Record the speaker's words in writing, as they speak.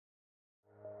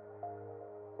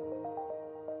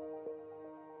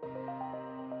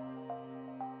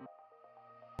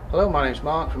Hello, my name's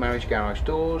Mark from Arridge Garage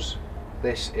Doors.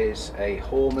 This is a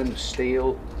Hormann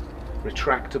steel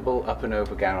retractable up and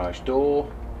over garage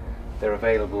door. They're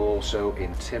available also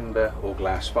in timber or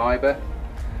glass fibre.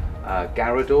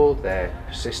 Garador, their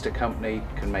sister company,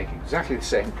 can make exactly the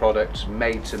same products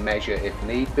made to measure if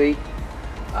need be.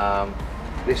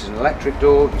 This is an electric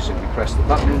door. You simply press the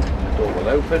button and the door will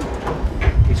open.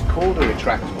 It's called a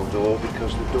retractable door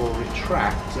because the door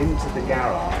retracts into the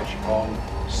garage on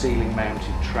ceiling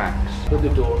mounted tracks, but the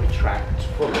door retracts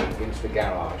fully into the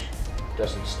garage. It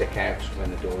doesn't stick out when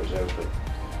the door is open.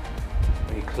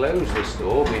 When you close this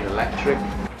door, being electric,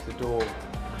 the door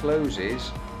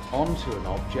closes onto an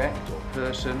object or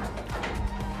person.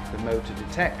 The motor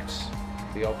detects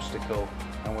the obstacle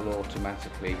and will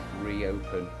automatically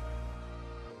reopen.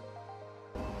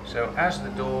 So as the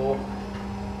door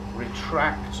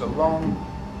retracts along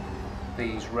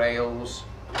these rails,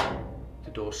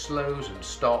 the door slows and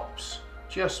stops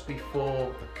just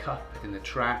before the cup in the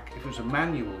track. If it was a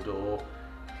manual door,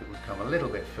 it would come a little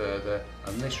bit further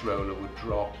and this roller would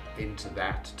drop into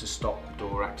that to stop the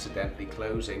door accidentally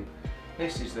closing.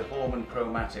 This is the Hormann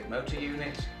chromatic motor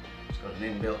unit. It's got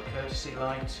an inbuilt courtesy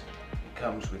light. It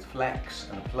comes with flex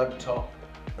and a plug top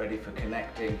ready for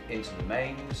connecting into the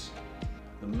mains.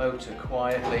 The motor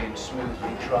quietly and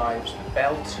smoothly drives the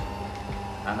belt,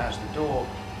 and as the door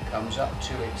comes up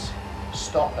to its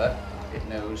stopper, it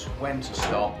knows when to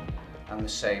stop, and the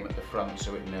same at the front,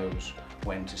 so it knows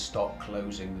when to stop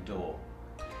closing the door.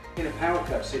 In a power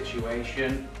cut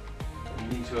situation,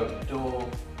 you need to open the door,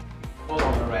 pull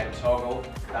on the red toggle,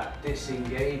 that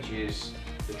disengages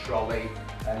the trolley,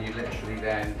 and you literally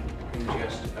then can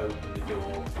just open the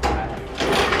door and you're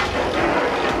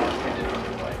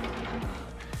away.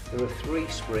 There are 3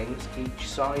 springs each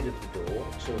side of the door,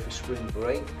 so if a spring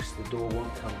breaks, the door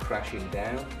won't come crashing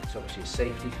down. It's obviously a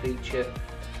safety feature,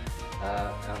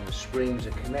 and the springs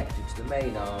are connected to the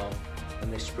main arm,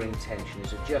 and this spring tension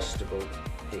is adjustable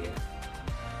here.